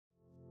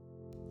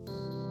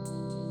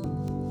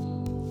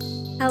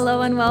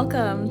Hello and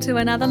welcome to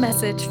another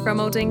message from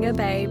Aldinga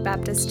Bay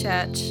Baptist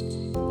Church.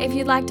 If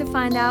you'd like to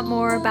find out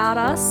more about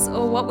us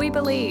or what we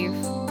believe,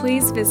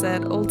 please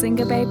visit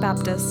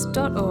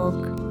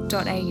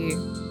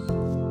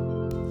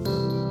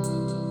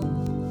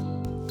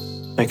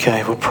aldingabaybaptist.org.au.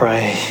 Okay, we'll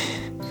pray.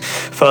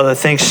 Father,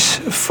 thanks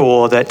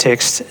for that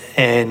text,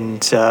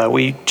 and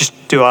we just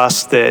do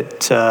ask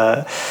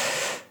that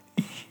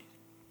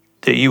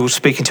you will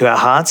speak into our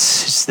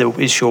hearts.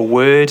 It's your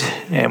word,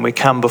 and we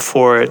come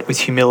before it with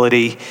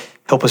humility.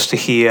 Help us to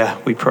hear,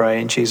 we pray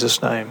in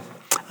Jesus' name.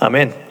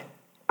 Amen.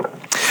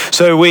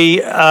 So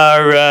we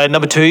are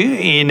number 2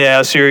 in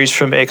our series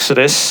from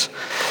Exodus.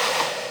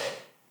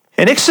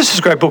 And Exodus is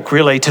a great book,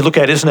 really, to look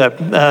at, isn't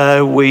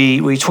it?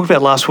 We talked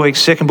about last week,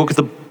 second book of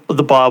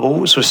the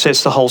Bible, sort of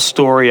sets the whole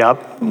story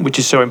up, which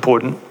is so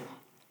important.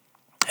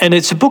 And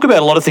it's a book about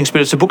a lot of things,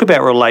 but it's a book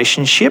about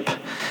relationship.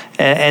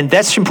 And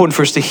that's important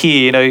for us to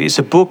hear. You know, it's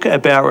a book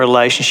about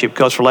relationship,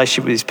 God's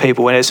relationship with his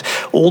people, and it's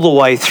all the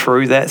way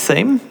through that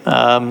theme.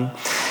 And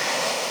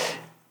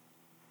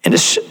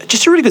it's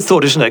just a really good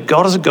thought, isn't it?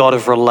 God is a God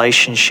of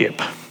relationship.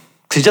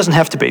 Because he doesn't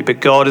have to be, but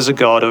God is a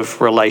God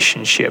of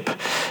relationship.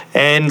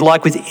 And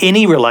like with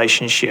any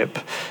relationship,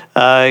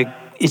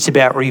 it's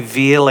about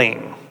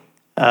revealing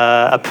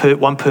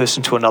one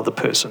person to another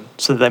person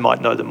so that they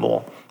might know them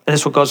more. And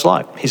that's what God's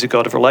like. He's a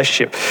God of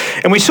relationship.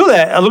 And we saw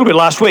that a little bit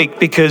last week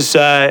because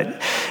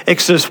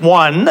Exodus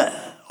 1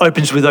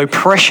 opens with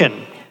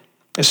oppression,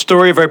 a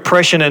story of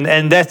oppression.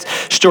 And that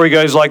story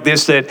goes like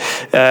this, that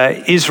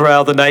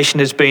Israel, the nation,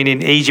 has been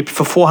in Egypt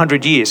for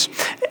 400 years.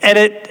 And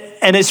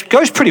it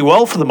goes pretty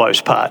well for the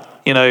most part.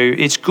 You know,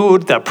 it's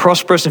good, they're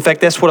prosperous. In fact,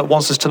 that's what it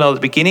wants us to know at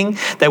the beginning.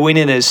 They went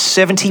in as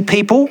 70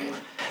 people,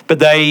 but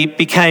they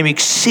became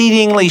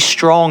exceedingly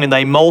strong and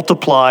they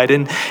multiplied.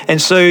 And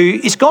so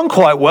it's gone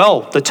quite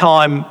well, the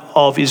time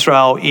of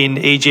Israel in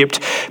Egypt.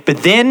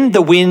 But then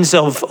the winds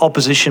of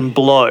opposition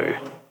blow.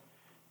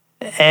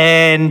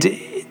 And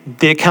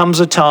there comes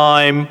a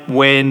time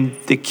when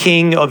the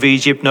king of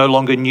Egypt no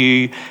longer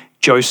knew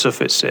Joseph,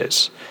 it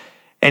says.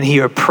 And he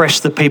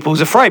oppressed the people. He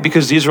was afraid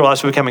because the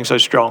Israelites were becoming so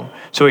strong.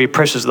 So he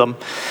oppresses them.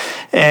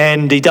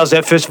 And he does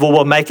that, first of all,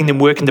 while making them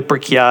work in the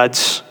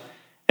brickyards.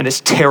 And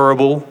it's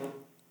terrible.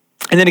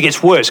 And then it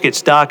gets worse, it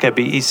gets darker.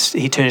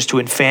 He turns to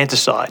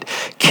infanticide,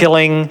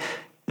 killing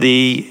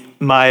the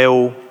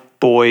male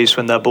boys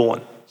when they're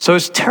born. So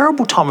it's a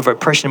terrible time of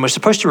oppression, and we're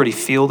supposed to really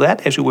feel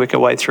that as we work our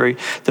way through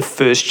the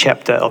first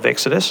chapter of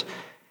Exodus.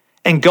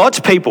 And God's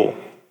people,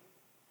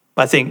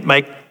 I think,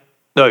 make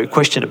no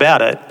question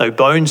about it, no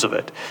bones of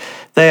it.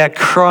 They are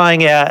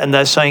crying out and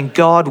they're saying,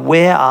 God,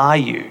 where are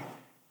you?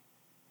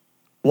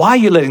 Why are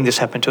you letting this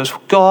happen to us?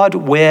 God,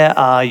 where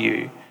are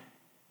you?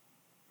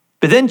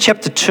 But then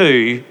chapter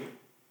 2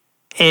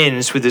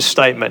 ends with this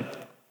statement.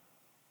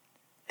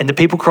 And the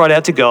people cried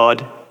out to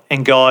God,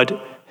 and God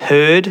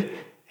heard,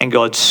 and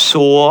God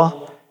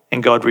saw,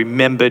 and God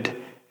remembered,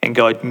 and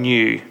God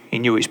knew. He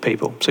knew his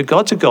people. So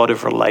God's a God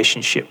of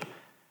relationship.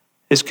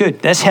 It's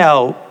good. That's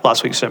how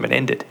last week's sermon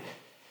ended.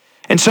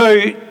 And so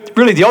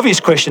really the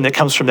obvious question that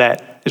comes from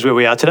that is where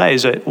we are today,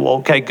 is that, well,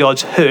 okay,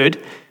 God's heard,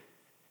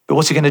 but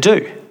what's he going to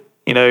do?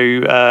 You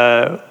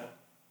know,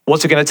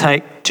 what's it going to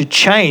take to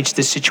change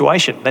this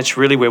situation? That's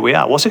really where we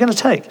are. What's it going to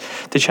take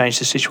to change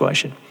the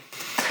situation?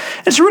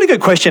 It's a really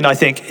good question, I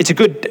think. It's a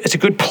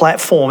good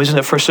platform, isn't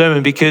it, for a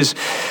sermon? Because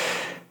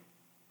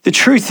the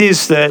truth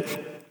is that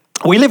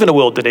we live in a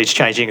world that needs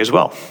changing as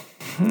well.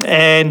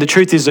 And the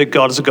truth is that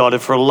God is a God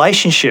of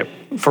relationship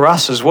for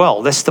us as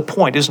well. That's the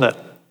point, isn't it?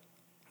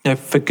 You know,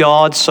 for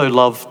God so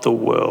loved the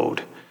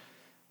world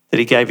that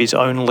he gave his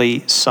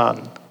only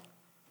son.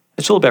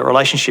 It's all about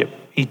relationship.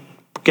 He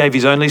gave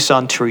his only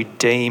son to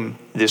redeem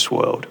this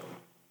world.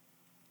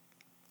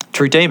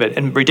 To redeem it.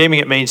 And redeeming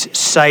it means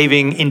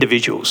saving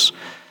individuals.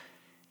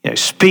 You know,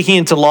 speaking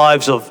into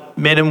lives of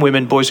men and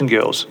women, boys and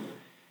girls.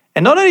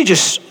 And not only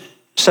just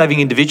saving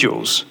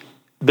individuals,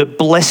 but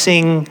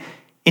blessing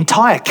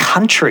entire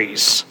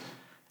countries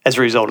as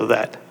a result of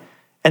that.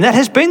 And that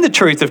has been the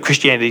truth of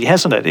Christianity,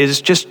 hasn't it?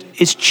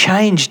 It's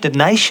changed the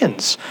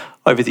nations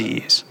over the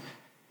years.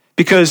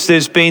 Because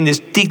there's been this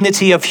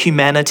dignity of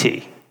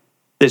humanity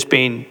that's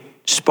been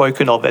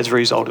spoken of as a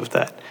result of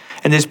that.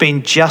 And there's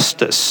been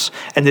justice,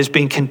 and there's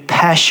been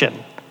compassion,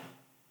 and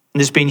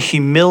there's been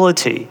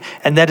humility,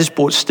 and that has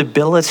brought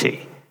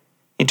stability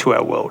into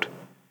our world.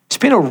 It's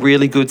been a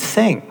really good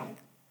thing.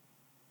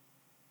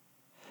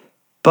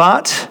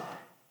 But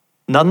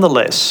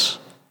nonetheless,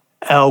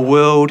 our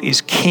world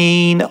is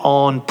keen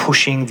on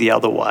pushing the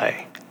other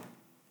way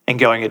and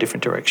going a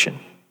different direction.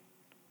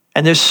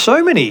 And there's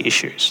so many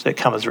issues that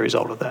come as a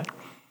result of that.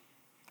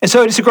 And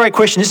so it's a great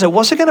question, isn't it?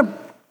 What's it going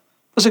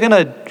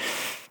to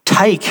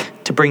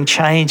take to bring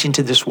change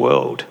into this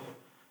world?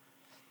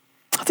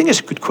 I think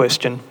it's a good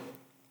question.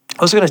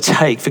 What's it going to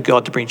take for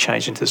God to bring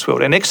change into this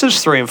world? And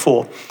Exodus 3 and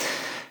 4,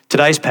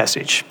 today's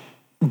passage,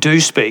 do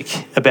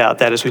speak about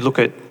that as we look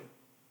at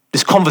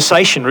this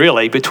conversation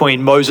really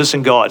between Moses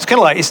and God. It's kind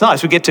of like, it's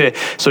nice. We get to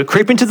sort of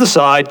creep into the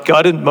side.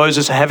 God and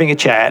Moses are having a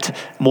chat,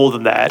 more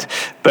than that.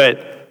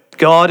 But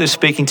God is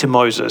speaking to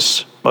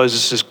Moses.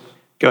 Moses is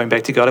going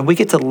back to God, and we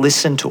get to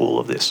listen to all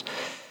of this.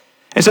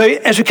 And so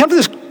as we come to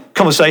this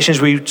conversation,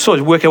 as we sort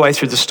of work our way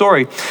through the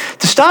story,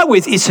 to start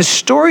with, it's a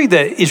story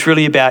that is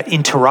really about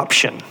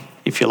interruption,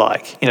 if you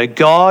like.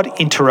 God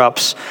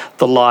interrupts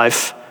the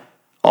life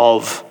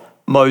of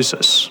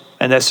Moses,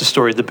 and that's the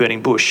story of the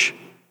burning bush.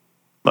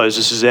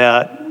 Moses is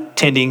out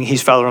tending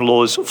his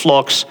father-in-law's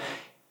flocks,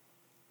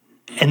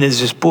 and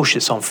there's this bush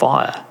that's on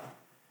fire.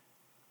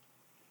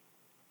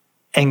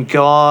 And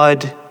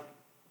God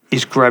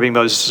is grabbing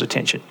Moses'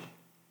 attention.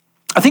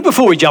 I think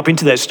before we jump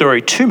into that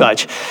story too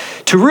much,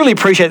 to really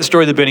appreciate the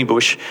story of the burning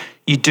bush,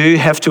 you do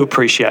have to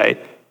appreciate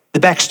the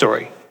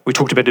backstory. We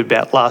talked a bit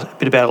about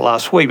it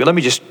last week, but let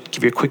me just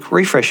give you a quick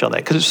refresh on that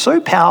because it's so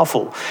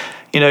powerful.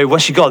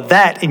 Once you got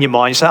that in your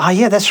mind, you say, oh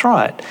yeah, that's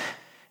right.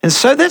 And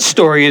so that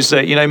story is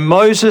that,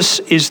 Moses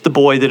is the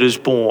boy that is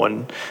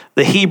born,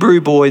 the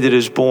Hebrew boy that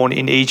is born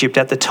in Egypt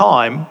at the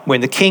time when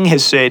the king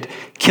has said,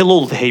 kill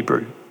all the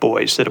Hebrew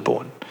boys that are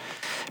born.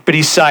 But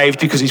he's saved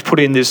because he's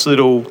put in this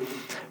little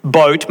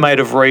boat made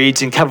of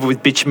reeds and covered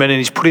with bitumen, and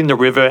he's put in the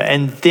river.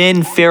 And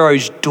then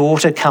Pharaoh's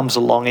daughter comes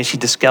along and she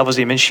discovers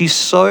him, and she's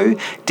so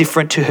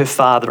different to her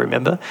father,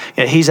 remember?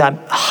 He's a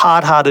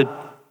hard-hearted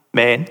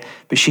man,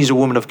 but she's a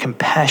woman of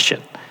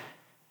compassion.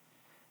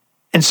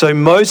 And so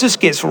Moses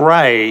gets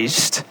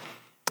raised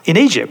in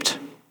Egypt.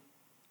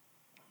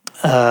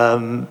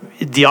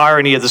 The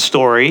irony of the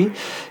story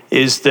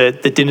is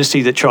that the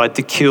dynasty that tried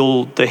to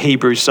kill the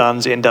Hebrew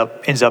sons ends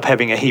up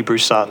having a Hebrew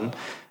son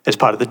as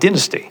part of the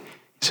dynasty.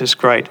 It's this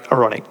great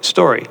ironic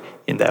story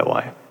in that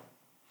way.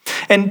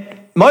 And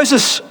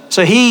Moses,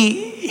 so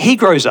he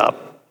grows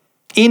up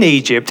in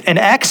Egypt, and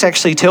Acts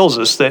actually tells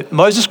us that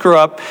Moses grew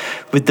up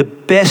with the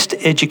best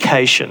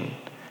education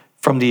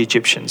from the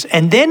Egyptians.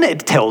 And then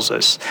it tells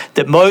us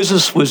that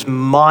Moses was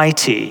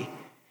mighty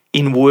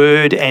in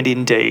word and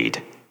in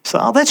deed.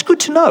 So that's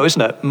good to know,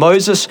 isn't it?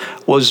 Moses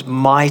was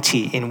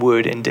mighty in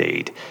word and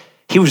deed.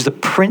 He was the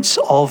prince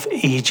of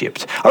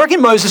Egypt. I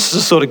reckon Moses is the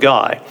sort of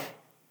guy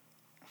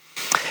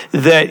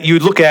that you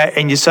look at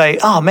and you say,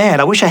 oh man,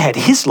 I wish I had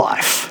his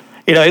life.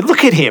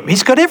 Look at him.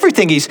 He's got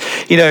everything.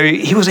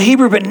 He was a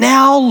Hebrew, but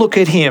now look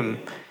at him.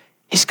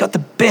 He's got the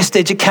best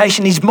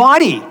education. He's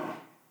mighty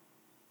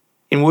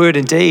in word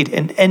and deed.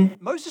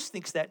 And Moses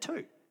thinks that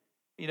too.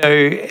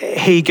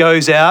 He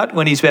goes out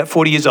when he's about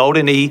 40 years old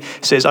and he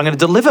says, I'm going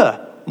to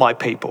deliver my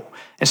people.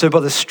 And so by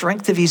the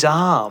strength of his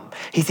arm,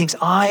 he thinks,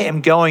 I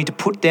am going to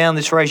put down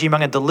this regime. I'm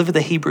going to deliver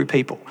the Hebrew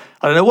people.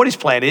 I don't know what his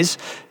plan is.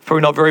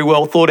 Probably not very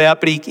well thought out,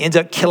 but he ends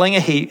up killing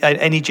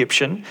an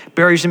Egyptian,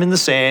 buries him in the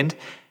sand,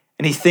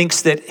 and he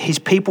thinks that his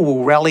people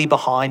will rally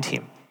behind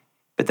him.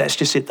 But that's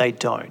just it, they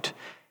don't.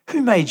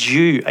 Who made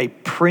you a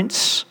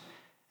prince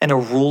and a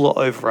ruler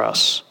over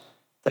us,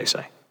 they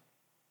say.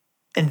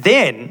 And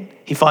then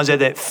he finds out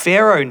that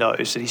Pharaoh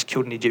knows that he's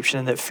killed an Egyptian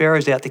and that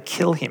Pharaoh's out to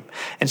kill him.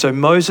 And so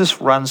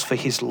Moses runs for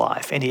his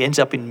life and he ends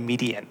up in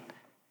Midian,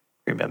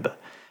 remember?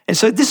 And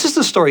so this is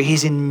the story.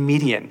 He's in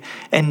Midian.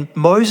 And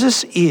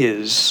Moses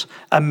is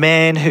a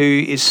man who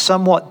is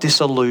somewhat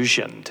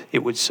disillusioned, it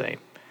would seem.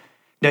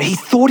 Now, he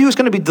thought he was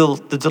going to be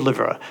the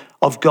deliverer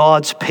of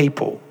God's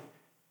people,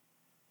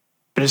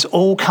 but it's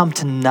all come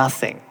to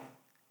nothing.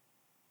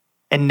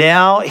 And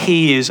now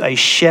he is a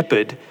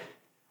shepherd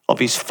of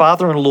his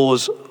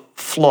father-in-law's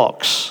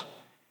flocks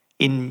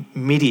in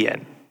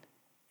Midian.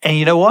 And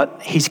you know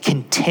what? He's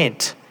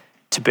content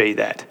to be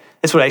that.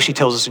 That's what it actually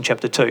tells us in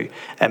chapter 2.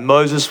 And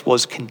Moses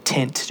was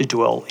content to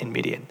dwell in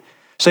Midian.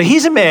 So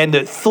here's a man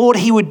that thought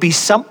he would be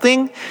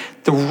something,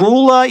 the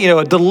ruler,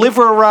 a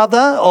deliverer rather,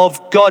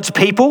 of God's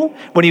people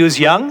when he was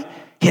young.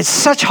 He had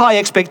such high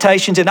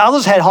expectations, and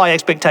others had high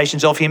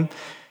expectations of him.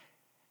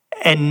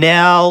 And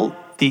now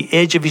the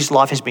edge of his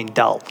life has been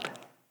dulled.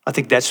 I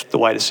think that's the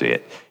way to see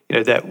it.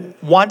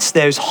 That once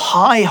those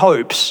high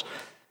hopes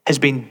has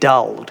been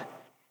dulled,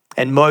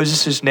 and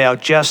Moses is now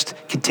just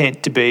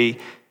content to be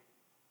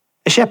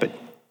a shepherd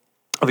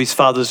of his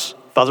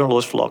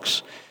father-in-law's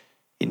flocks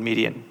in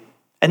Midian.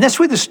 And that's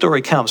where the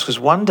story comes, because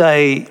one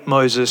day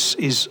Moses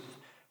is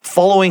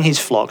following his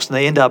flocks, and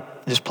they end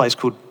up in this place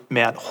called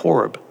Mount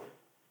Horeb.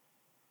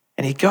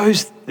 And he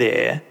goes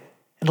there,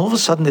 and all of a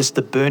sudden there's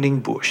the burning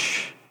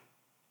bush.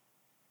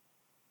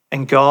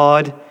 And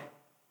God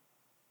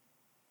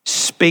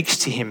speaks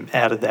to him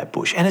out of that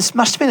bush. And it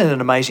must have been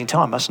an amazing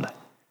time, mustn't it?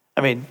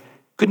 I mean,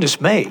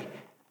 goodness me.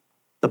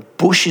 The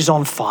bush is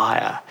on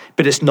fire,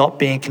 but it's not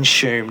being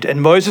consumed.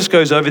 And Moses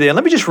goes over there.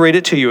 Let me just read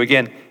it to you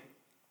again.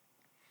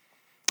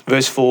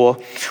 Verse 4.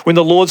 When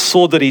the Lord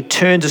saw that he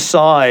turned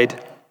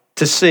aside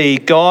to see,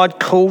 God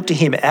called to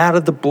him out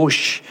of the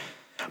bush,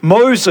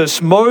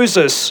 Moses,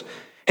 Moses.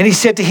 And he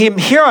said to him,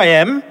 here I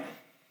am.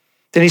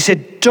 Then he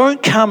said,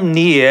 don't come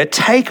near,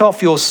 take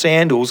off your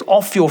sandals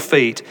off your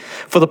feet,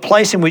 for the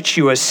place in which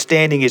you are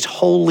standing is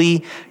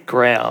holy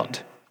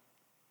ground.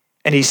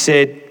 And he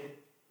said,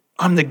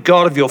 I'm the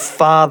God of your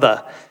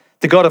father,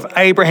 the God of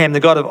Abraham, the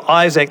God of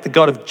Isaac, the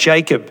God of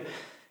Jacob.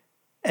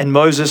 And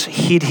Moses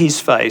hid his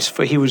face,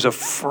 for he was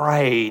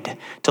afraid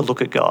to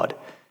look at God.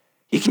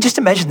 You can just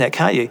imagine that,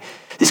 can't you?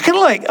 It's kind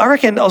of like, I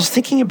reckon, I was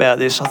thinking about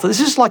this. I thought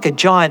this is like a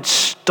giant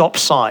stop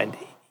sign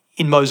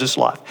in Moses'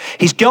 life.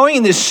 He's going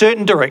in this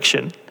certain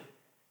direction,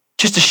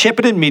 just a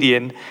shepherd in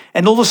Midian,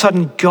 and all of a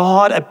sudden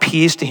God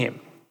appears to him.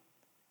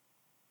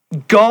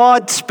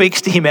 God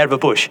speaks to him out of a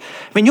bush.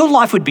 I mean, your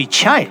life would be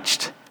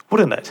changed,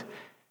 wouldn't it?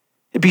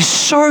 It'd be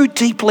so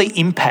deeply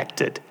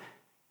impacted.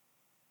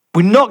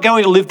 We're not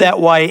going to live that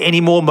way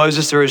anymore,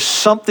 Moses. There is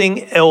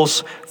something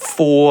else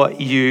for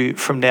you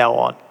from now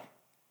on.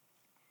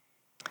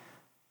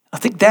 I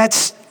think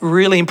that's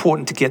really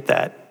important to get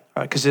that,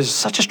 right? Because there's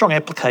such a strong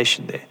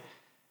application there.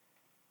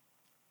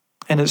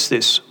 And it's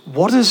this: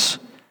 what's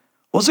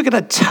it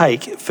going to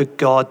take for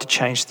God to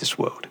change this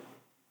world?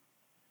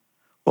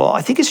 Well,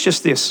 I think it's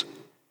just this.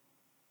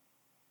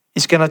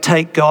 It's going to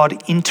take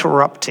God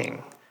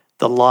interrupting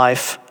the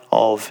life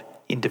of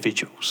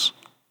individuals,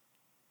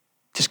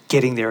 just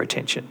getting their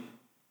attention.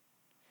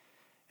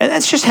 And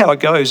that's just how it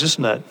goes,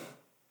 isn't it?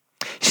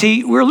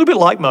 See, we're a little bit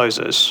like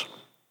Moses.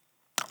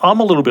 I'm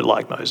a little bit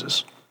like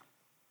Moses.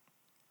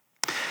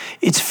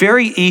 It's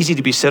very easy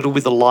to be settled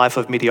with a life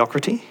of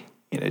mediocrity,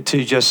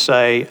 to just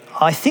say,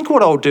 I think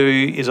what I'll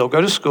do is I'll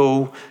go to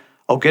school,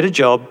 I'll get a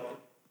job,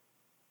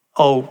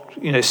 I'll,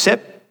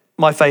 set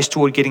my face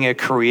toward getting a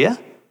career,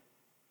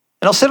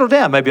 and I'll settle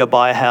down. Maybe I'll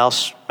buy a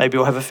house, maybe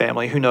I'll have a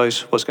family, who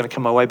knows what's going to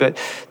come my way, but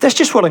that's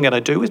just what I'm going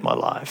to do with my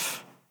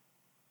life.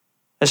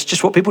 That's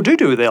just what people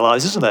do with their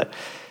lives, isn't it?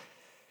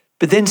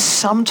 But then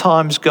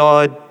sometimes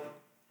God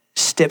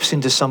steps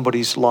into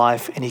somebody's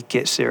life and he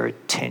gets their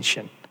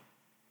attention.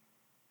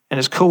 And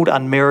it's called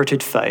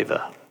unmerited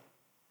favor.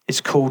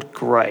 It's called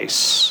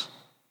grace.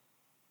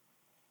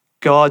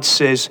 God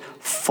says,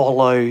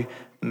 follow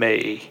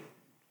me.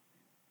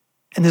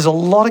 And there's a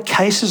lot of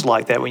cases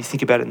like that when you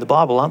think about it in the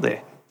Bible, aren't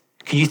there?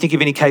 Can you think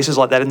of any cases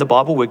like that in the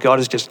Bible where God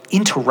has just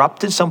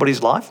interrupted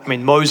somebody's life? I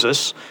mean,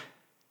 Moses,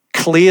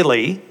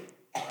 clearly,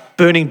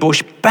 burning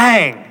bush,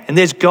 bang, and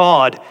there's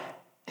God.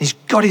 He's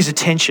got his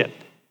attention.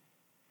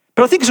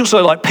 But I think it's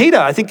also like Peter.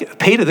 I think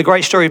Peter, the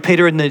great story of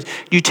Peter in the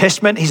New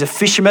Testament, he's a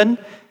fisherman.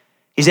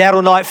 He's out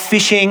all night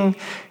fishing,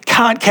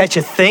 can't catch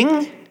a thing.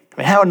 I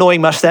mean, how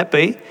annoying must that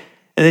be?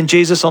 And then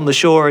Jesus on the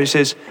shore, he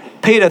says,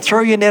 Peter,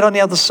 throw your net on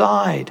the other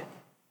side.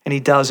 And he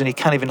does, and he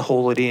can't even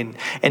haul it in.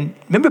 And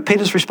remember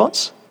Peter's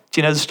response? Do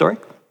you know the story?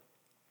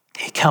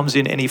 He comes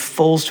in and he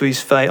falls to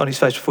his face, on his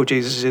face before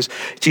Jesus and says,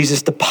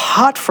 Jesus,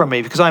 depart from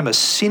me because I'm a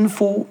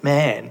sinful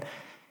man.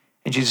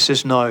 And Jesus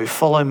says, no,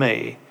 follow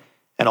me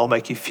and I'll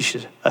make you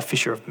a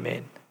fisher of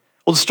men.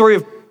 Well, the story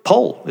of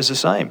Paul is the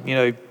same,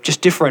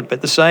 just different,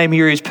 but the same.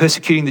 Here he is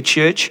persecuting the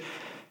church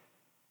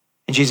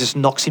and Jesus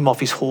knocks him off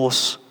his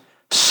horse.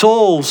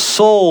 Saul,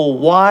 Saul,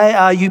 why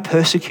are you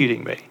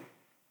persecuting me?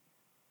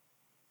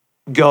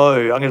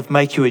 Go, I'm going to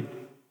make you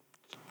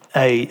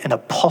an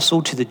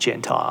apostle to the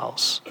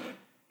Gentiles.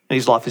 And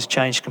his life has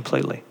changed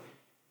completely.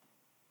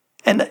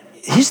 And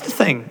here's the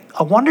thing.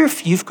 I wonder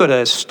if you've got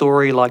a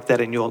story like that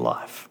in your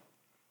life.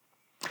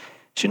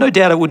 So no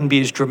doubt it wouldn't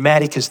be as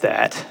dramatic as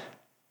that,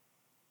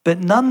 but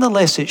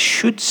nonetheless it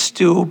should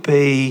still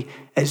be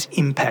as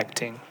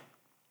impacting.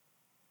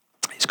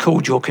 It's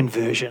called your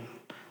conversion.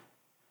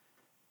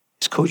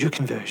 It's called your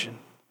conversion.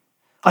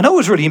 I know it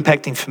was really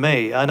impacting for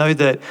me. I know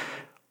that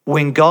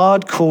when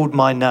God called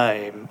my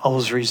name, I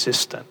was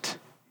resistant.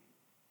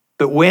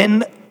 But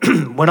when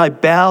I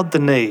bowed the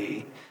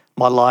knee,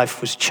 my life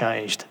was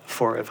changed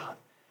forever.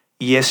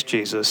 Yes,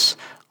 Jesus,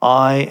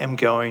 I am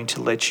going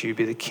to let you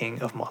be the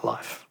king of my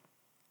life.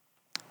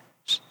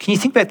 Can you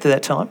think back to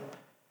that time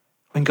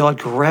when God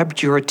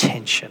grabbed your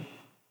attention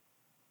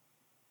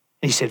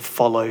and he said,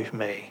 follow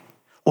me?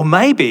 Or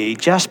maybe,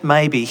 just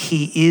maybe,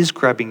 he is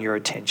grabbing your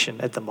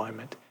attention at the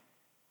moment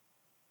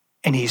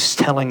and he's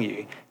telling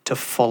you to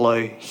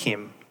follow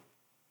him.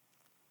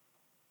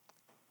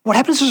 What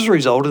happens as a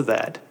result of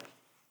that?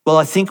 Well,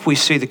 I think we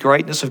see the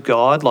greatness of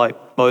God like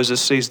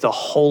Moses sees the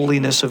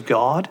holiness of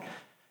God.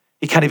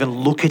 You can't even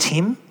look at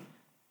him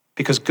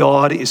because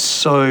God is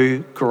so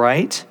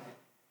great.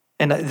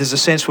 And there's a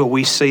sense where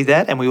we see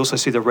that and we also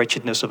see the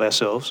wretchedness of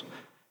ourselves.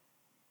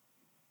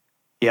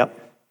 Yep,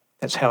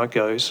 that's how it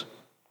goes.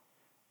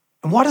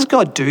 And why does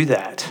God do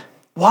that?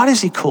 Why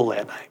does he call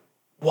our name?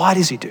 Why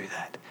does he do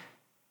that?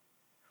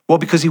 Well,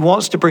 because he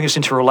wants to bring us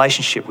into a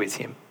relationship with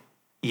him.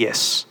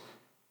 Yes.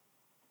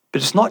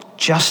 But it's not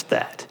just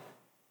that.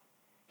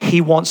 He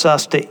wants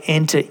us to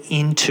enter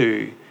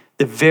into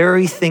the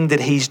very thing that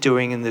he's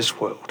doing in this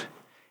world.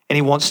 And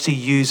he wants to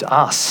use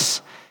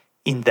us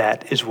in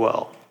that as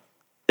well.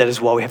 That is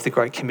why we have the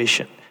Great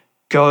Commission.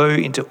 Go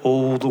into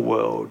all the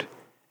world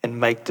and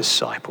make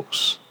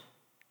disciples.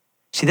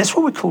 See, that's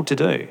what we're called to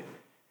do.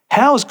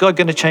 How is God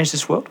going to change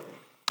this world?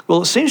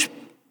 Well, it seems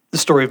the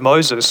story of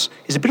Moses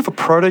is a bit of a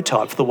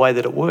prototype for the way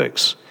that it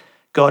works.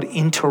 God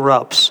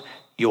interrupts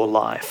your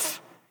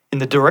life. In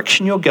the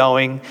direction you're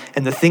going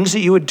and the things that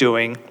you are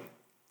doing,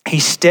 he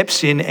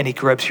steps in and he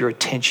grabs your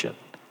attention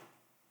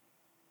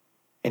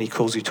and he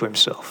calls you to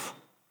himself.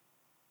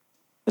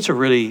 That's a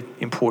really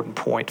important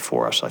point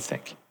for us, I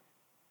think.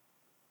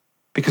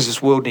 Because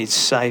this world needs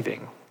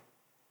saving.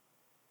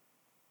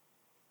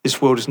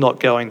 this world is not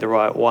going the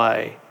right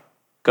way.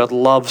 God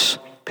loves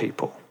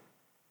people,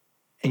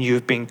 and you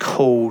have been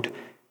called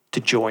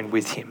to join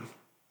with him.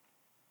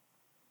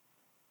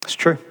 It's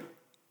true.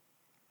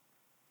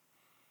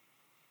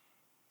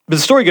 But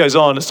the story goes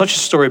on. It's not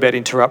just a story about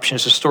interruption,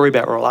 it's a story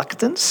about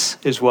reluctance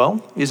as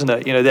well, isn't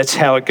it? That's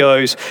how it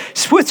goes.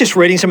 It's worth just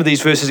reading some of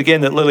these verses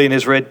again that Lillian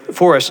has read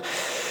for us.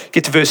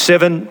 Get to verse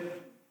 7.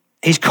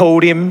 He's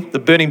called him, the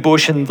burning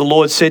bush, and the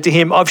Lord said to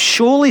him, I've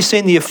surely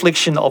seen the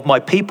affliction of my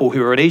people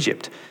who are in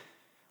Egypt.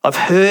 I've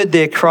heard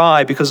their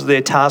cry because of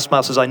their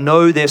taskmasters. I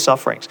know their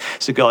sufferings.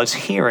 So God's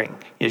hearing,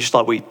 just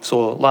like we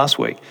saw last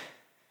week.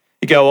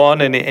 You go on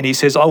and he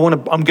says,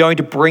 I'm going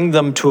to bring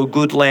them to a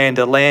good land,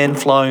 a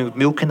land flowing with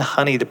milk and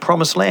honey, the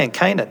promised land,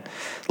 Canaan,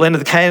 the land of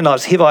the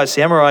Canaanites, Hivites,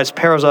 the Amorites,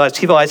 Perizzites,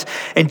 Hivites,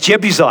 and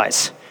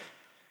Jebusites.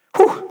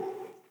 Whew.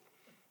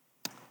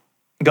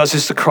 And God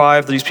says, the cry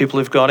of these people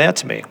have gone out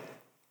to me.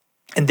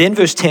 And then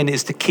verse 10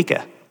 is the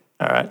kicker,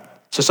 all right?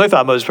 So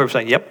far Moses is probably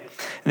saying, yep.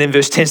 And then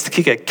verse 10 is the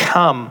kicker.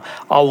 Come,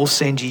 I will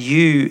send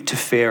you to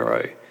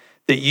Pharaoh,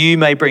 that you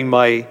may bring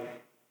my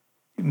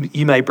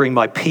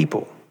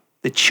people,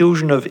 the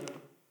children of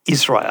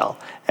Israel,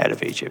 out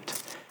of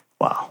Egypt.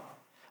 Wow.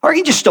 I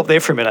reckon just stop there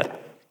for a minute.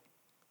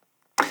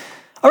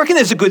 I reckon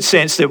there's a good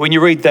sense that when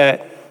you read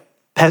that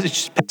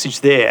passage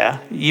there,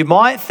 you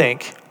might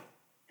think,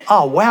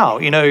 oh, wow,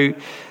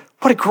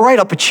 what a great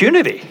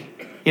opportunity.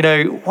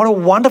 What a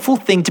wonderful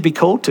thing to be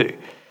called to.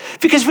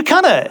 Because we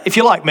kind of, if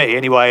you're like me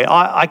anyway,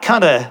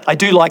 I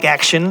do like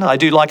action, I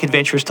do like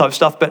adventurous type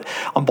stuff, but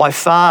I'm by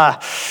far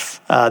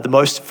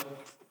I've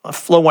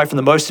flown away from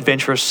the most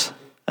adventurous.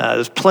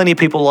 There's plenty of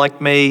people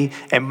like me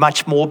and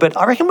much more, but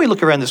I reckon we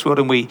look around this world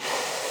and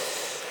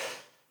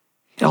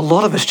a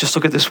lot of us just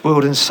look at this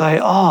world and say,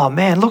 oh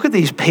man, look at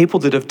these people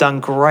that have done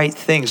great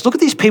things. Look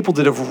at these people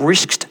that have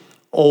risked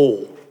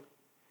all,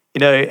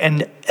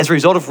 and as a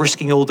result of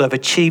risking all, they've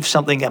achieved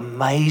something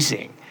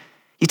amazing.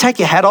 You take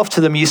your hat off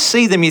to them, you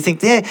see them, you think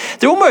their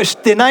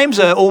names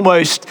are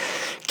almost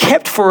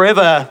kept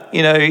forever,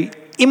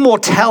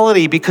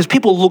 immortality, because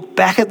people look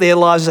back at their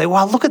lives and say,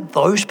 wow, look at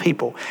those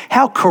people.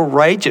 How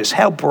courageous,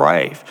 how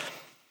brave.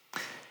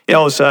 I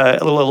was a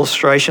little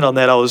illustration on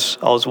that. I was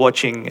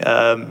watching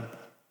a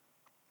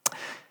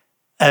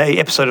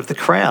episode of The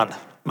Crown,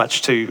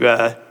 much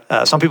to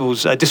some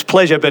people's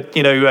displeasure, but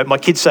my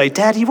kids say,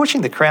 Dad, are you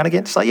watching The Crown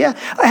again? It's like, yeah,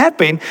 I have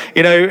been,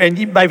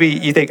 and maybe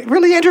you think,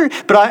 really, Andrew?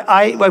 But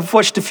I've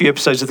watched a few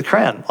episodes of The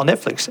Crown on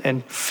Netflix,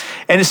 and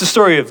it's the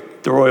story of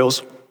the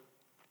royals.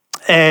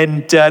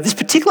 And this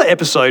particular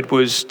episode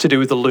was to do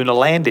with the lunar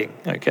landing,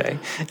 okay?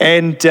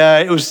 And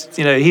it was,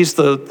 here's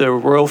the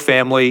royal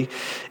family,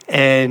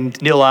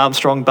 and Neil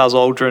Armstrong, Buzz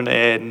Aldrin,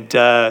 and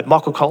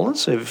Michael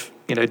Collins have,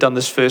 done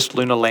this first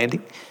lunar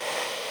landing.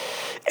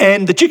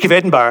 And the Duke of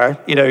Edinburgh,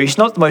 he's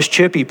not the most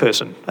chirpy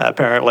person,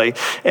 apparently.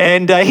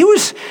 And he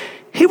was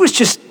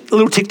just a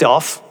little ticked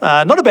off.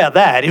 Not about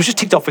that. He was just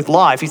ticked off with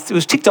life. He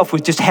was ticked off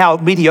with just how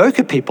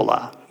mediocre people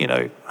are.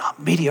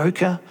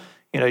 Mediocre.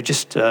 What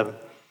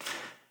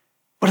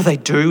do they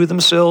do with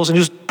themselves? And he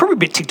was probably a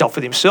bit ticked off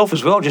with himself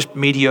as well, just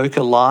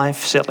mediocre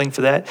life, settling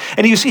for that.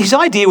 And his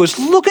idea was,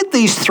 look at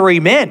these three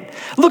men.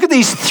 Look at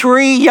these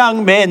three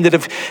young men that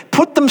have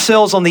put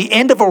themselves on the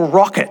end of a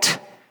rocket.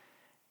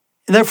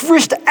 And they've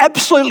risked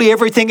absolutely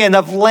everything and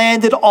they've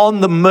landed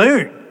on the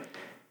moon.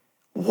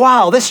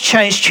 Wow, that's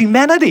changed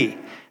humanity.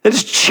 That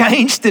has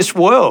changed this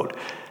world.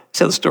 That's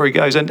how the story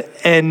goes.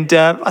 And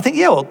I think,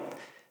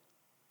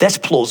 that's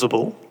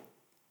plausible,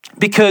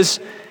 because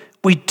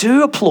we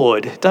do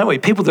applaud, don't we,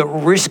 people that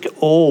risk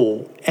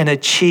all and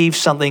achieve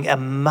something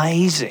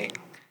amazing.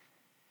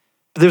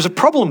 But there's a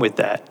problem with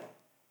that.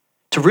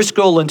 To risk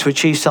all and to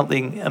achieve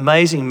something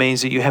amazing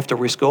means that you have to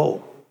risk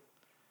all.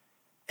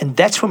 And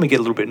that's when we get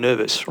a little bit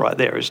nervous right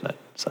there, isn't it?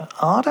 So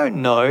I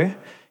don't know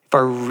if I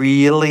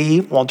really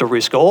want to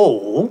risk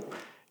all.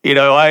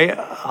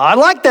 I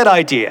like that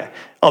idea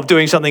of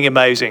doing something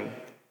amazing,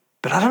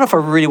 but I don't know if I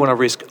really want to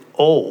risk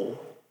all.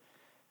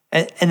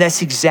 And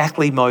that's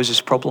exactly Moses'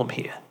 problem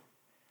here.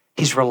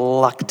 He's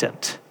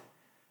reluctant.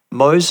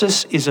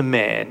 Moses is a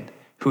man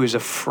who is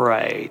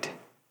afraid.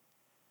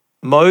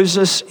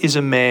 Moses is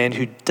a man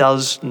who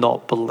does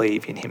not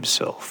believe in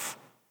himself.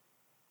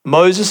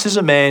 Moses is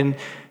a man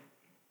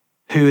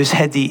who has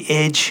had the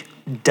edge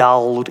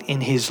dulled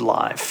in his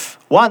life.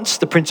 Once,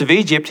 the Prince of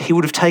Egypt, he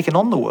would have taken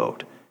on the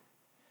world.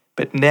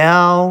 But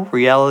now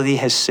reality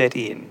has set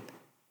in.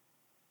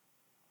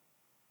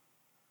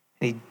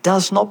 And he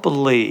does not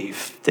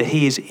believe that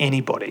he is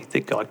anybody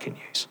that God can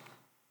use.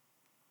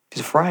 He's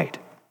afraid.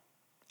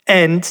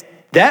 And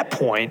that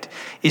point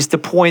is the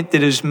point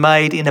that is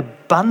made in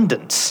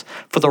abundance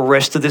for the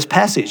rest of this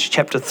passage,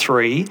 chapter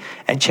 3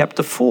 and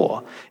chapter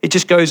 4. It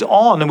just goes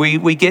on, and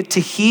we get to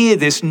hear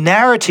this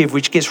narrative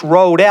which gets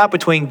rolled out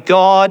between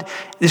God,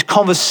 this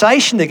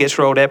conversation that gets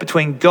rolled out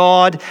between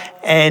God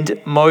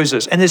and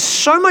Moses. And there's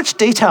so much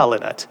detail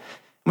in it.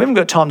 We haven't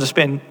got time to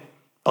spend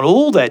on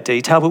all that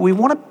detail, but we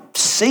want to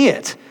see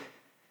it.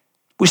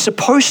 We're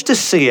supposed to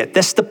see it.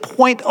 That's the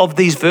point of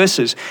these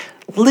verses.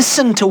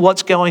 Listen to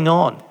what's going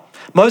on.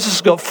 Moses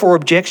has got 4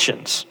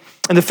 objections.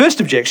 And the first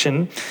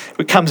objection,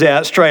 which comes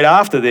out straight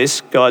after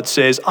this, God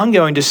says, I'm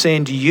going to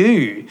send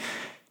you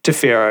to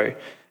Pharaoh.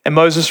 And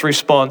Moses'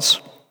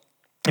 response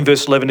in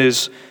verse 11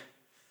 is,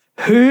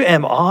 who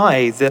am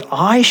I that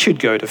I should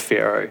go to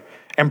Pharaoh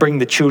and bring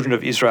the children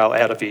of Israel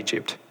out of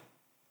Egypt?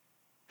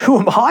 Who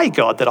am I,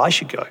 God, that I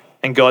should go?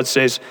 And God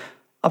says,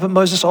 oh, but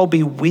Moses, I'll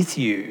be with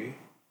you.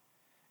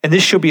 And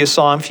this shall be a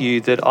sign for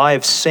you that I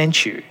have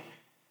sent you,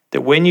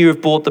 that when you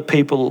have brought the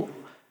people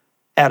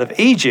out of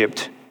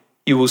Egypt,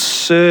 you will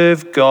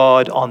serve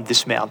God on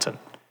this mountain.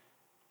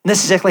 And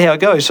that's exactly how it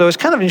goes. So it's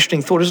kind of an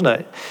interesting thought, isn't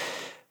it?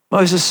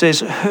 Moses says,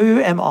 who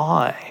am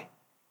I?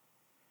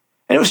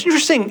 And it was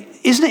interesting,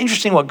 isn't it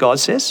interesting what God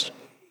says?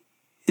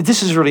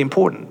 This is really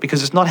important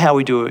because it's not how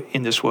we do it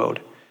in this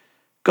world.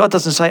 God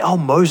doesn't say, oh,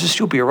 Moses,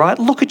 you'll be all right.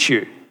 Look at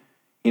you.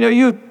 You know,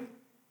 you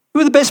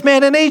were the best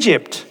man in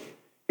Egypt.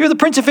 You're the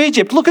prince of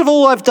Egypt. Look at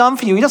all I've done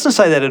for you. He doesn't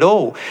say that at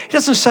all. He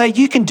doesn't say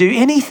you can do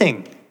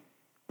anything.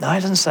 No, he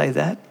doesn't say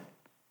that.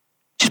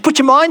 Just put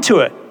your mind to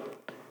it.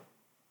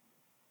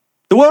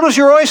 The world is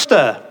your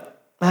oyster.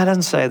 No, he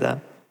doesn't say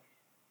that.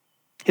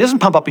 He doesn't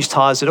pump up his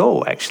tires at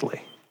all,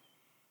 actually.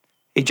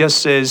 He just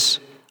says,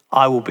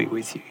 I will be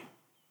with you.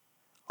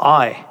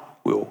 I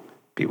will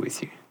be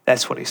with you.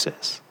 That's what he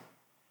says.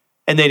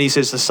 And then he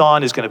says the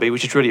sign is going to be,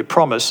 which is really a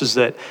promise, is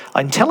that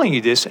I'm telling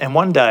you this, and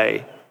one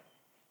day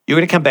you're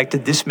going to come back to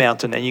this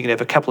mountain and you're going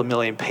to have a couple of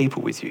million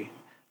people with you.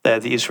 They're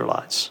the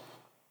Israelites.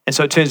 And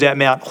so it turns out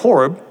Mount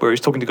Horeb, where he's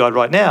talking to God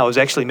right now, is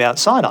actually Mount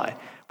Sinai,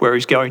 where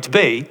he's going to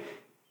be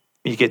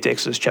when you get to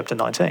Exodus chapter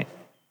 19.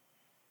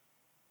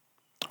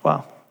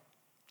 Wow.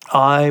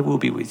 I will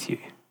be with you.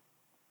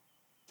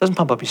 Doesn't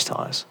pump up his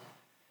tires.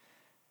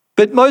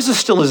 But Moses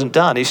still isn't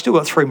done. He's still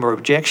got 3 more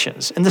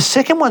objections. And the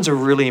second one's a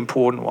really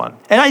important one.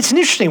 And it's an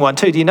interesting one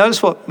too. Do you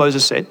notice what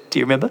Moses said? Do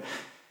you remember?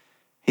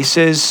 He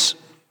says,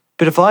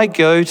 but if I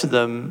go to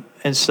them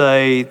and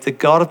say, the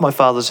God of my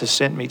fathers has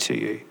sent me to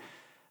you,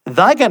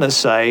 they're going to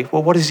say,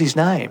 well, what is his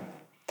name?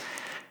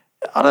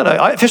 I don't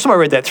know. First time I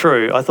read that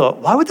through, I thought,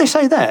 why would they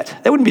say that?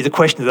 That wouldn't be the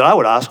question that I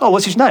would ask. Oh,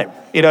 what's his name?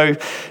 You know,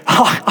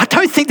 I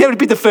don't think that would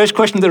be the first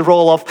question that would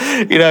roll off,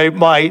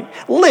 my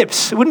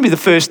lips. It wouldn't be the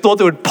first thought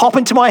that would pop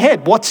into my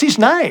head. What's his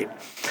name?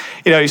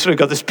 You know, you sort of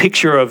got this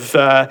picture of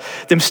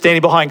them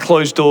standing behind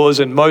closed doors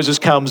and Moses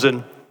comes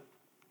and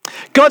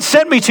God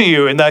sent me to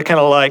you. And they're kind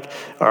of like,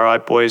 all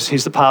right, boys,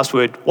 here's the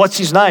password. What's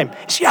his name?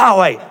 It's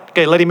Yahweh.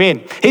 Okay, let him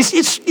in.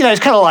 It's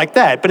kind of like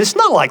that, but it's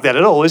not like that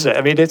at all, is it?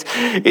 I mean, it's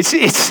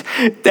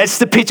that's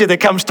the picture that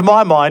comes to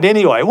my mind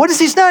anyway. What is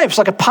his name? It's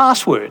like a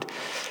password.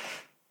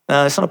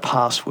 No, it's not a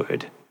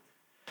password.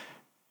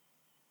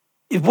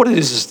 What it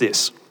is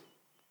this.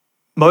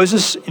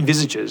 Moses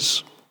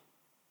envisages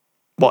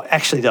what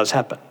actually does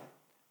happen.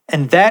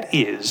 And that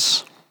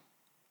is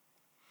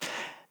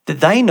that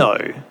they know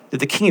that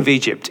the king of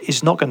Egypt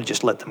is not going to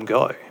just let them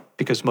go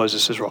because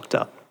Moses has rocked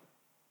up.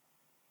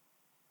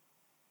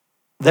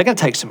 They're going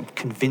to take some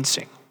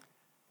convincing.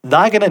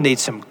 They're going to need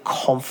some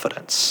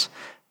confidence.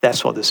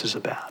 That's what this is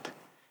about.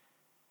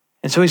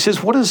 And so he says,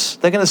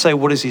 they're going to say,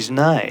 what is his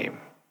name?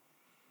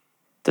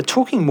 They're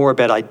talking more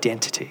about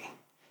identity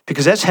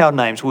because that's how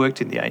names worked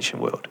in the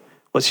ancient world.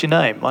 What's your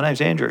name? My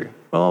name's Andrew.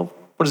 Well,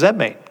 what does that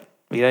mean?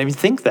 You don't even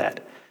think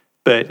that.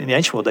 But in the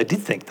ancient world, they did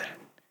think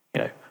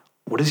that.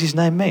 What does his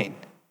name mean?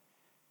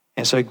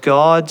 And so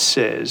God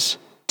says,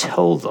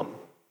 tell them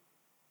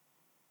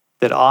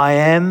that I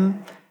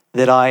am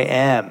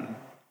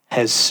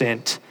has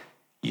sent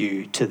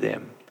you to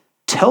them.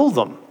 Tell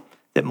them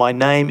that my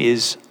name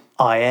is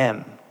I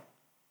am.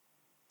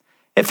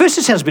 At first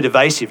it sounds a bit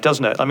evasive,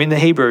 doesn't it? I mean, the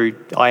Hebrew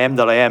I am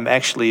that I am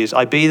actually is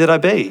I be that I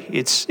be.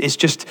 It's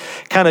just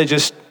kind of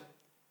just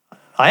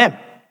I am.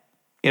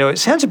 It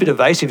sounds a bit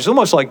evasive. It's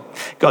almost like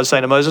God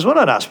saying to Moses, well,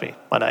 don't ask me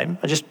my name.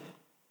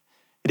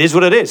 It is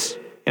what it is.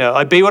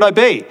 I be what I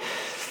be.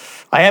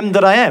 I am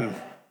that I am.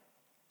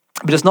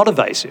 But it's not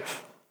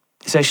evasive.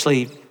 It's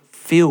actually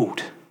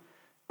filled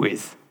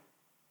with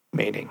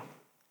meaning.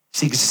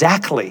 It's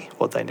exactly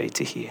what they need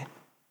to hear.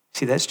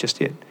 See, that's just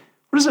it.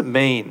 What does it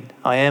mean,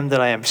 I am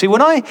that I am? See,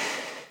 when I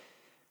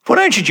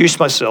introduce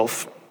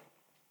myself,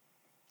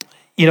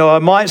 I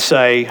might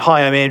say,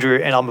 hi, I'm Andrew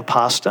and I'm a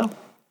pastor.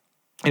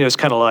 It's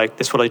kind of like,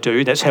 that's what I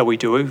do. That's how we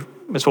do it.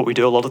 That's what we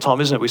do a lot of the time,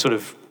 isn't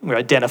it? We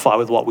identify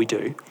with what we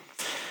do.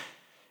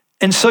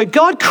 And so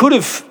God could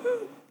have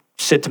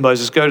said to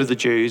Moses, go to the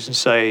Jews and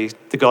say,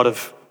 the God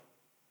of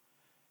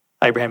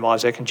Abraham,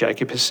 Isaac, and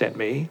Jacob has sent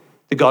me,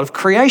 the God of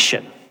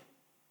creation.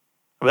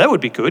 Well, that would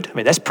be good. I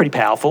mean, that's pretty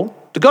powerful.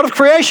 The God of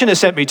creation has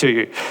sent me to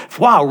you.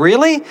 Wow,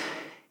 really?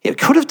 He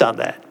could have done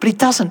that, but he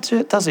doesn't,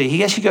 does he?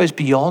 He actually goes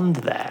beyond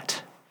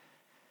that.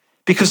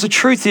 Because the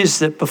truth is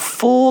that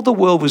before the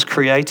world was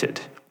created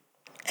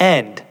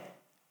and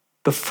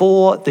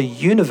before the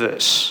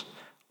universe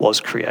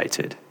was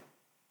created,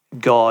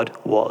 God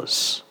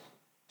was.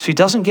 So he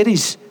doesn't get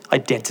his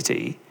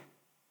identity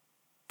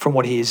from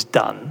what he has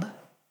done,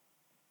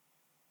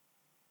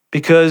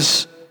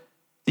 because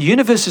the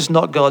universe is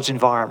not God's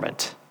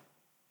environment.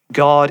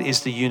 God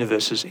is the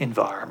universe's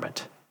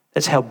environment.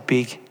 That's how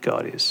big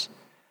God is.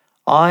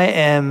 I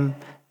am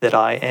that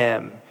I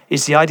am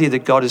is the idea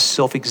that God is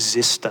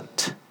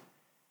self-existent.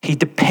 He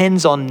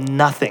depends on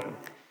nothing.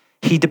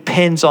 He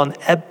depends on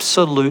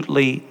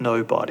absolutely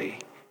nobody.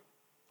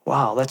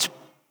 Wow, that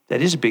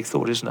is a big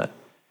thought, isn't it?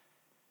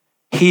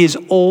 He is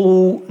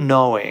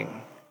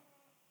all-knowing.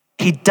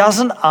 He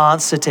doesn't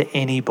answer to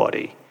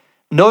anybody.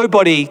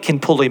 Nobody can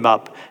pull him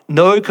up.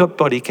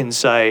 Nobody can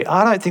say,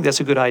 I don't think that's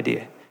a good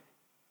idea.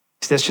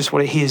 So that's just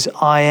what he is.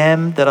 I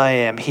am that I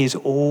am. He is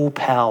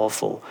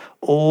all-powerful,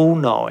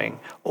 all-knowing,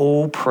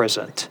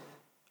 all-present,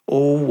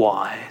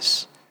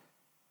 all-wise.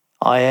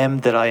 I am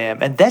that I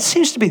am. And that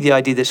seems to be the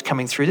idea that's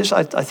coming through this.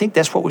 I think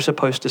that's what we're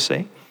supposed to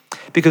see.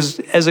 Because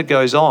as it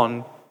goes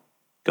on,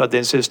 God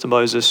then says to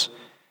Moses,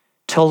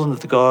 tell them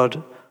that the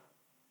God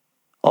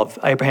of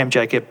Abraham,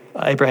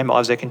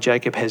 Isaac, and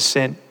Jacob has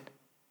sent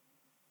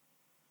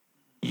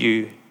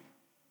you,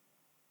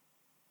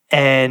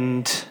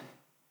 and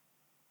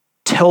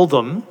tell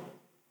them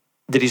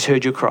that he's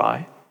heard your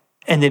cry.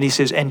 And then he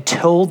says, and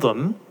tell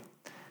them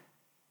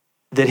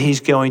that he's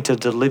going to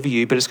deliver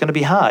you, but it's going to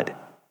be hard.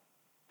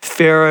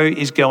 Pharaoh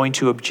is going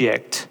to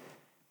object,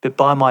 but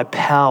by my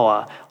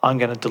power, I'm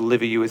going to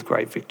deliver you with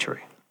great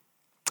victory.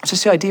 So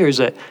the idea is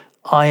that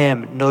I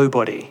am,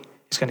 nobody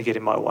is going to get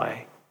in my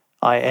way.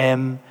 I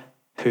am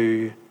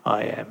who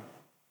I am.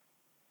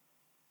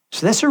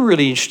 So that's a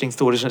really interesting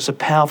thought, isn't it? It's a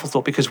powerful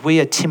thought because we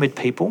are timid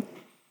people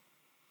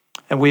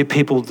and we're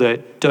people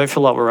that don't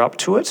feel like we're up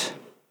to it.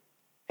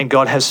 And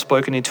God has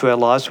spoken into our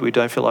lives, but we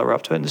don't feel like we're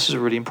up to it. And this is a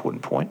really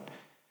important point.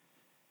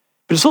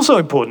 But it's also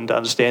important to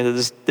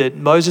understand that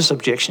Moses'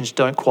 objections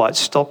don't quite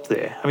stop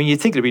there. I mean,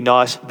 you'd think it'd be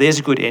nice, there's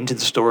a good end to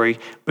the story,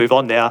 move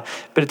on now.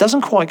 But it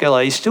doesn't quite go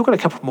like, he's still got a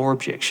couple more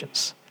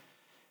objections.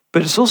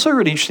 But it's also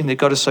really interesting that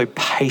God is so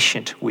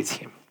patient with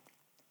him.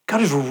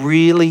 God is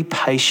really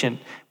patient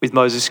with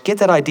Moses. Get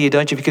that idea,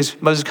 don't you?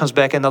 Because Moses comes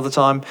back another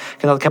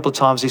couple of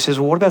times. He says,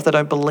 well, what about if they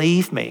don't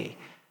believe me?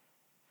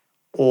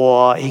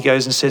 Or he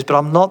goes and says, but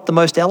I'm not the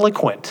most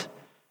eloquent.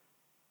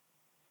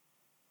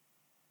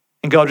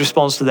 And God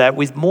responds to that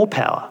with more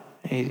power.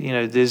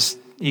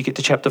 You get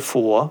to chapter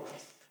 4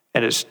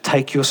 and it's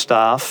take your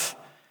staff,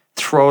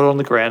 throw it on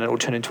the ground and it will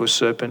turn into a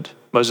serpent.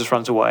 Moses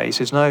runs away. He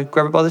says, no,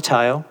 grab it by the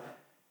tail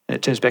and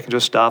it turns back into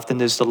a staff. Then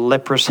there's the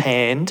leprous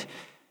hand.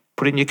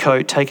 Put it in your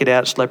coat, take it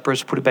out, it's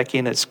leprous, put it back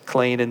in, it's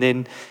clean. And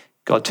then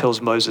God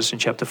tells Moses in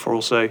chapter 4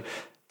 also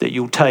that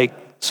you'll take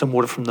some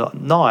water from the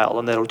Nile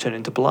and that'll turn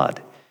into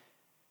blood.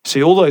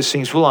 See, all those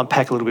things we'll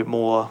unpack a little bit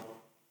more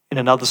in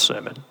another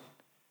sermon.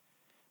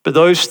 But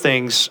those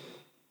things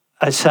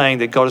are saying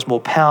that God is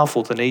more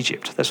powerful than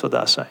Egypt. That's what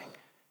they're saying.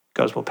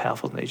 God is more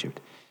powerful than Egypt.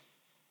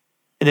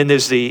 And then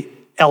there's the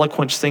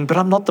eloquence thing, but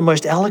I'm not the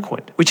most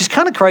eloquent, which is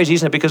kind of crazy,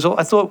 isn't it? Because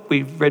I thought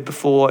we read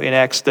before in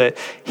Acts that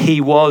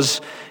he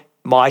was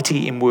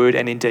mighty in word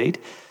and in deed.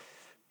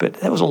 But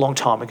that was a long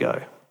time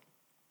ago.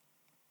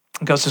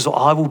 And God says, well,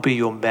 I will be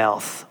your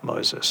mouth,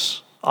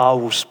 Moses. I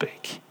will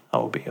speak. I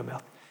will be your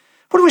mouth.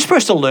 What are we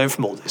supposed to learn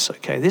from all this?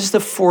 Okay, this is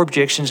the 4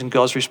 objections and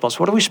God's response.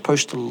 What are we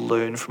supposed to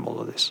learn from all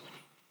of this?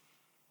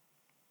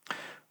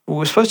 Well,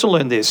 we're supposed to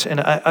learn this,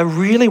 and I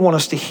really want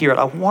us to hear it.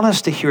 I want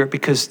us to hear it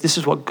because this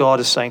is what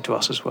God is saying to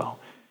us as well.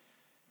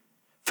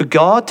 For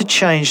God to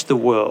change the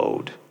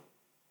world,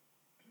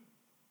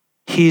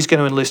 he is going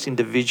to enlist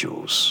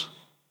individuals.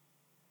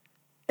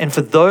 And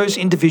for those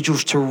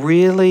individuals to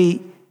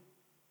really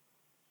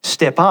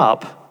step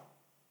up,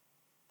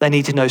 they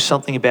need to know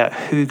something about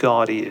who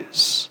God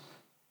is.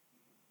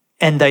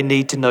 And they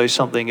need to know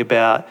something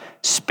about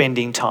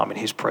spending time in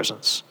his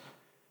presence.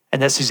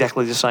 And that's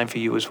exactly the same for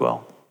you as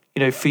well.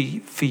 You know, for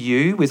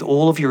you, with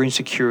all of your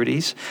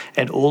insecurities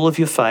and all of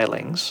your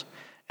failings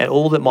and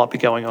all that might be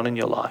going on in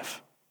your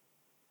life,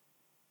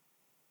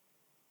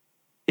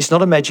 it's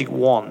not a magic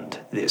wand,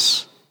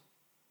 this,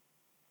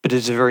 but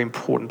it's a very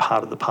important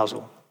part of the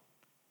puzzle.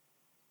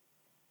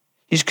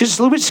 Because it's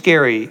a little bit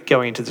scary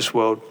going into this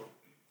world.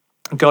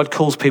 God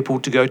calls people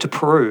to go to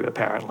Peru,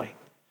 apparently.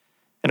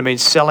 And it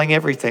means selling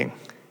everything,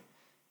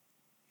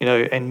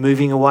 and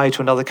moving away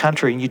to another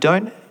country. And you've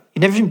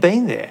never even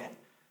been there.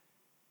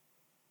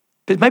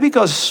 But maybe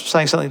God's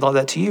saying something like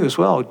that to you as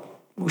well.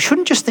 We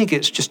shouldn't just think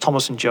it's just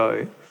Thomas and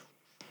Joe.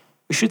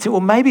 We should think,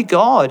 well, maybe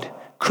God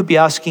could be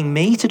asking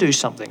me to do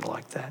something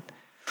like that.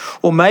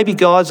 Or maybe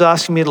God's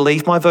asking me to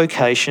leave my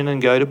vocation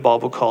and go to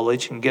Bible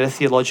college and get a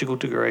theological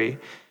degree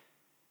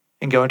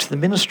and go into the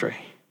ministry.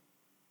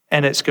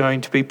 And it's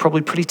going to be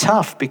probably pretty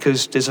tough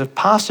because there's a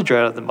pastor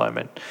drought at the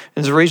moment.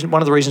 And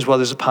one of the reasons why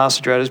there's a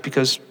pastor drought is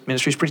because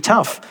ministry is pretty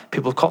tough.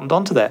 People have cottoned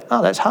on to that.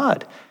 Oh, that's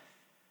hard.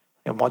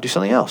 I might do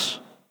something else.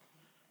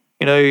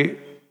 But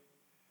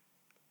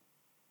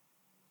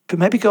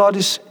maybe God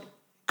is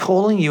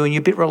calling you and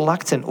you're a bit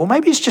reluctant. Or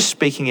maybe it's just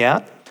speaking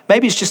out.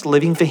 Maybe it's just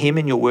living for him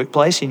in your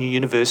workplace, in your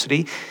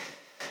university,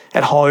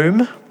 at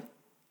home.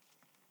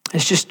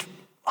 It's just,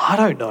 I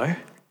don't know.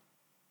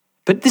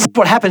 But this is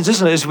what happens,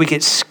 isn't it, is we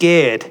get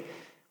scared.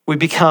 We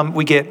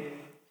get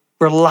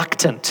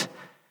reluctant.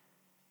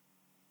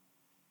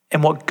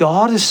 And what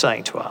God is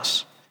saying to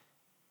us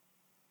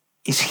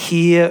is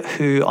hear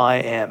who I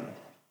am.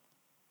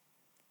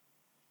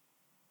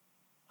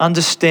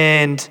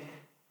 Understand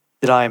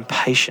that I am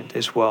patient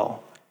as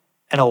well,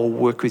 and I will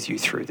work with you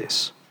through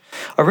this.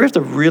 I read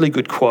a really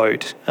good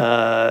quote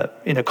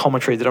in a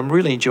commentary that I'm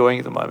really enjoying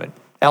at the moment.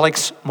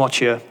 Alex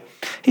Motyer,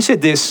 he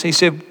said this, he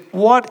said,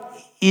 what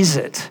is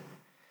it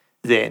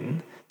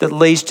then that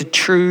leads to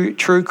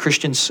true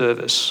Christian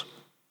service?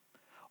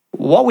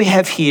 What we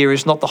have here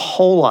is not the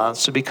whole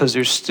answer because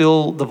there's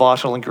still the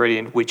vital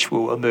ingredient which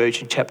will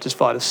emerge in chapters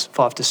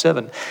 5 to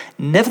 7.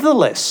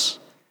 Nevertheless,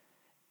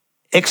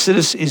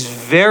 Exodus is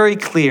very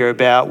clear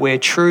about where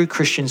true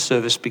Christian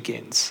service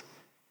begins.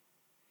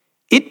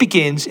 It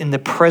begins in the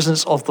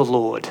presence of the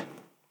Lord.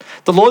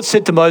 The Lord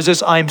said to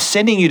Moses, I am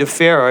sending you to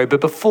Pharaoh, but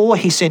before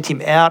he sent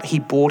him out, he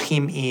brought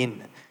him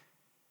in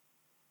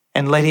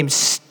and let him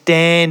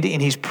stand in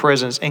his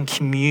presence and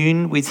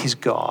commune with his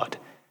God.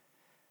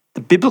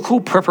 The biblical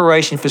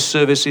preparation for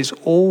service is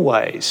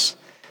always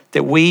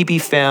that we be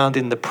found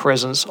in the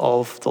presence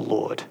of the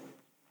Lord.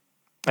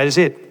 That is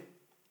it.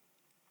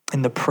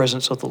 In the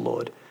presence of the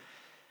Lord.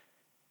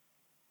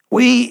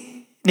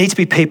 We need to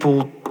be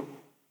people,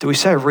 do we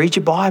say, read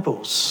your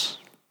Bibles,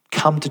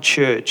 come to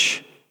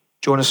church,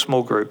 join a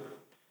small group,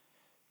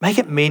 make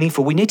it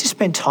meaningful. We need to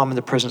spend time in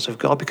the presence of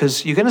God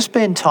because you're going to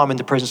spend time in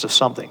the presence of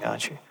something,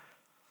 aren't you?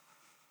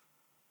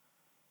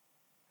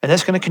 And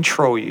that's going to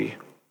control you.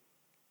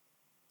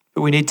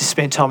 But we need to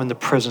spend time in the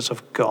presence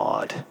of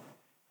God,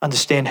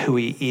 understand who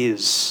he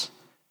is,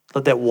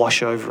 let that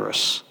wash over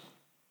us.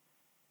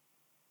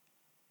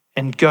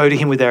 And go to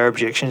him with our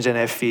objections and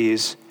our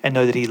fears and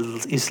know that he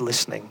is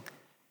listening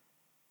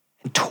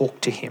and talk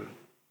to him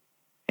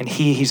and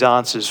hear his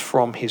answers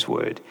from his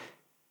word.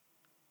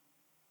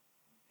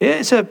 Yeah,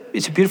 it's a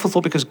beautiful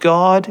thought because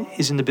God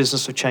is in the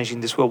business of changing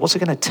this world. What's it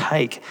going to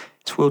take?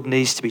 This world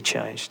needs to be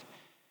changed.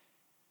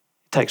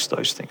 It takes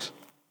those things.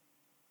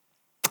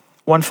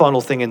 One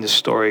final thing in this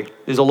story.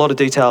 There's a lot of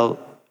detail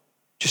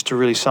just to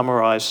really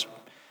summarize.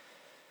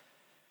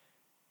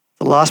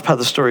 The last part of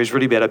the story is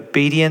really about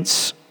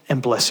obedience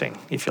and blessing,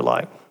 if you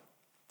like.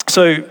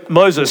 So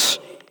Moses,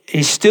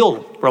 he's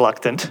still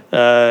reluctant,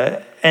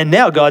 and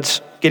now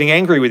God's getting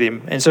angry with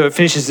him. And so it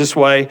finishes this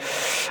way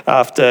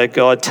after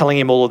God telling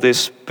him all of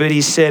this. But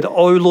he said,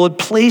 oh, Lord,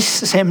 please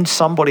send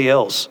somebody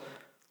else.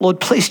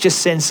 Lord, please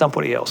just send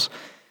somebody else.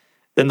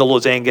 Then the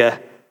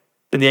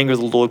anger of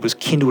the Lord was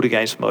kindled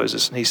against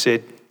Moses. And he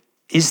said,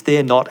 is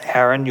there not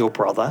Aaron, your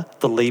brother,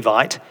 the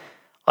Levite?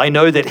 I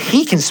know that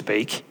he can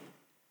speak.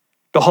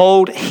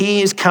 Behold,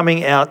 he is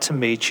coming out to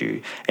meet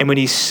you, and when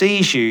he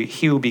sees you,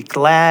 he will be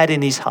glad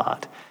in his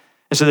heart.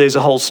 And so there's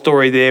a whole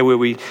story there where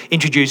we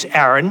introduce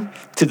Aaron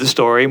to the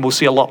story, and we'll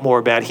see a lot more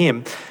about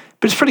him.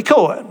 But it's pretty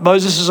cool.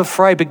 Moses is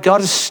afraid, but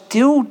God is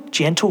still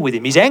gentle with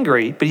him. He's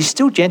angry, but he's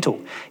still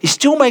gentle. He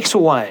still makes a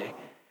way.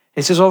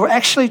 He says, well,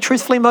 actually,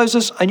 truthfully,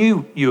 Moses, I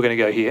knew you were going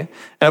to go here.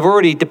 And I've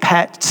already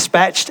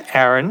dispatched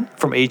Aaron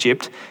from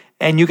Egypt,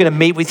 and you're going to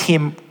meet with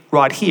him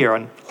right here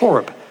on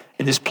Horeb,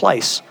 in this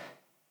place.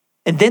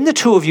 And then the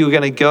two of you are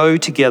going to go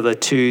together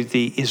to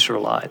the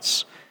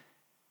Israelites.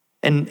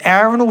 And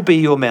Aaron will be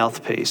your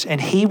mouthpiece, and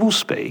he will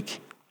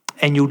speak,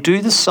 and you'll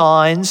do the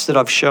signs that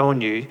I've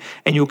shown you,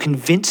 and you'll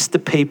convince the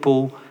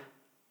people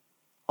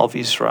of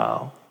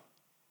Israel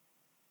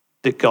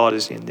that God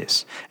is in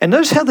this. And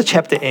notice how the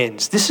chapter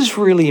ends. This is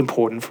really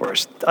important for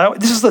us.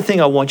 This is the thing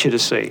I want you to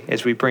see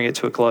as we bring it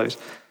to a close.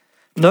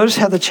 Notice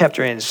how the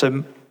chapter ends.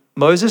 So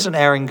Moses and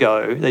Aaron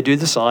go, they do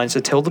the signs,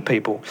 they tell the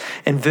people.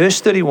 And verse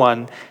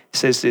 31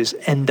 says this,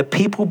 and the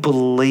people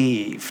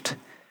believed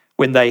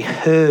when they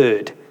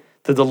heard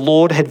that the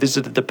Lord had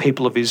visited the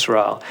people of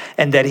Israel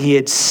and that he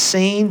had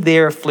seen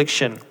their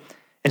affliction.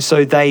 And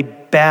so they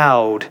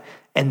bowed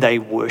and they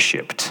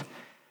worshipped.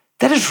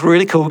 That is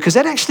really cool because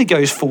that actually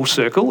goes full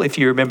circle if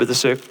you remember the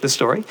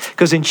story.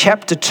 Because in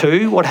chapter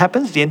 2, what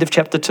happens? The end of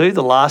chapter 2,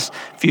 the last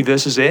few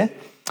verses there,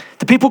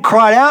 the people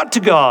cried out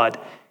to God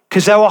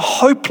because they were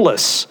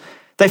hopeless.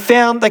 They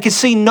could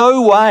see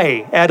no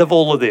way out of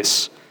all of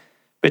this.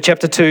 But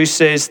chapter 2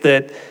 says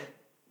that,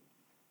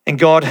 and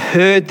God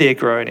heard their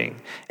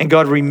groaning, and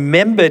God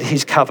remembered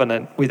his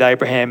covenant with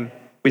Abraham,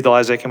 with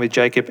Isaac, and with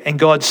Jacob, and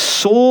God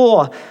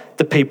saw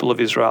the people of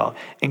Israel,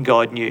 and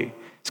God knew.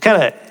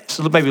 It's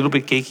maybe a little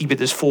bit geeky, but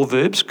there's 4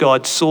 verbs.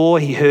 God saw,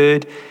 he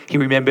heard, he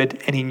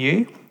remembered, and he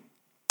knew.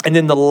 And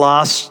then the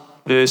last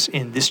verse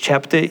in this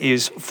chapter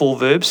is 4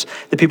 verbs.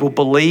 The people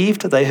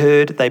believed, they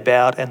heard, they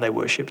bowed, and they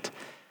worshipped.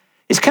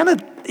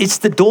 It's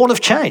the dawn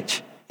of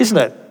change, isn't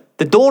it?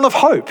 The dawn of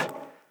hope.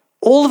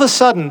 All of a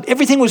sudden,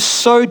 everything was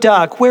so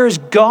dark. Where is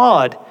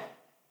God?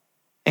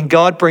 And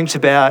God brings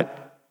about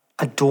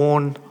a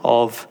dawn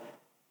of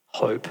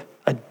hope,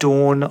 a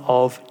dawn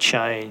of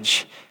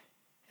change.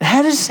 And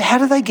how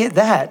do they get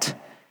that?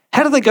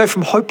 How do they go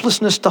from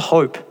hopelessness to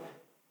hope?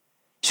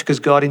 It's because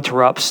God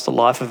interrupts the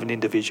life of an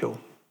individual.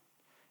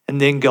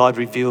 And then God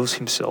reveals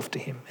himself to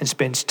him and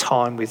spends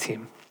time with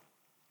him.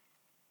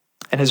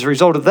 And as a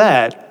result of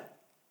that,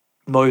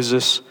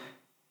 Moses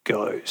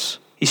goes.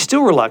 He's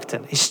still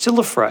reluctant. He's still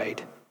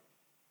afraid.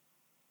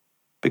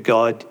 But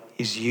God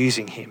is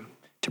using him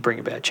to bring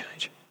about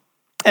change.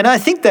 And I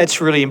think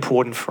that's really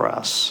important for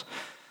us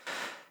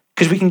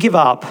because we can give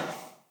up.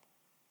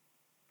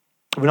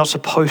 We're not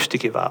supposed to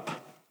give up.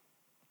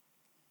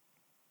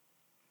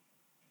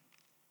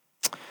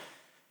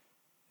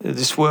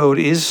 This world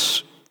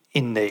is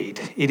in need.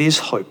 It is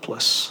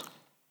hopeless.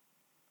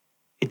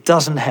 It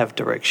doesn't have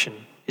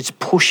direction. It's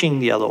pushing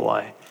the other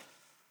way.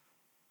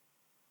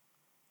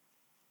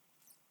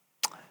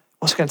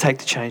 What's it going to take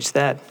to change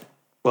that?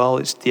 Well,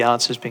 the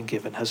answer's been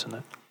given, hasn't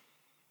it?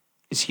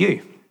 It's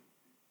you.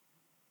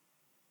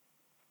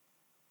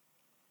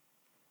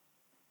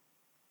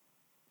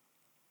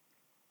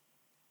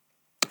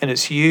 And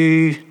it's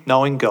you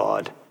knowing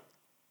God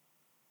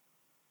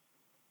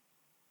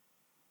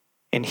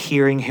and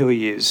hearing who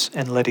he is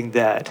and letting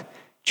that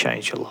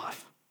change your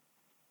life.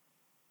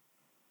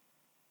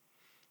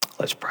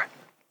 Let's pray.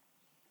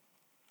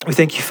 We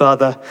thank you,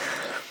 Father,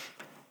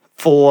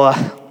 for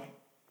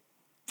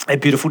a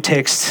beautiful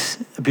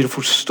text, a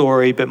beautiful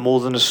story, but more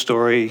than a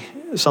story,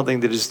 something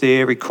that is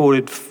there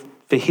recorded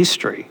for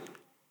history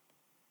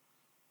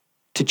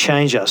to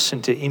change us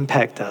and to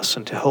impact us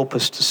and to help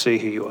us to see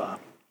who you are.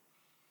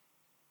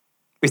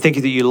 We thank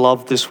you that you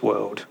love this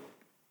world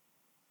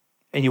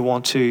and you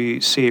want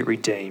to see it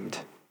redeemed.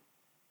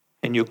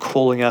 And you're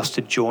calling us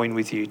to join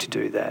with you to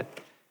do that,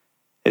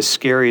 as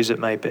scary as it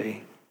may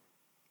be.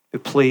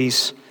 But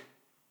please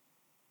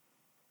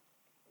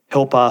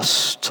help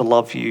us to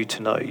love you,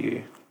 to know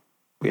you.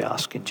 We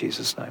ask in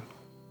Jesus' name.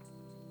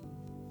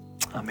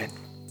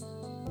 Amen.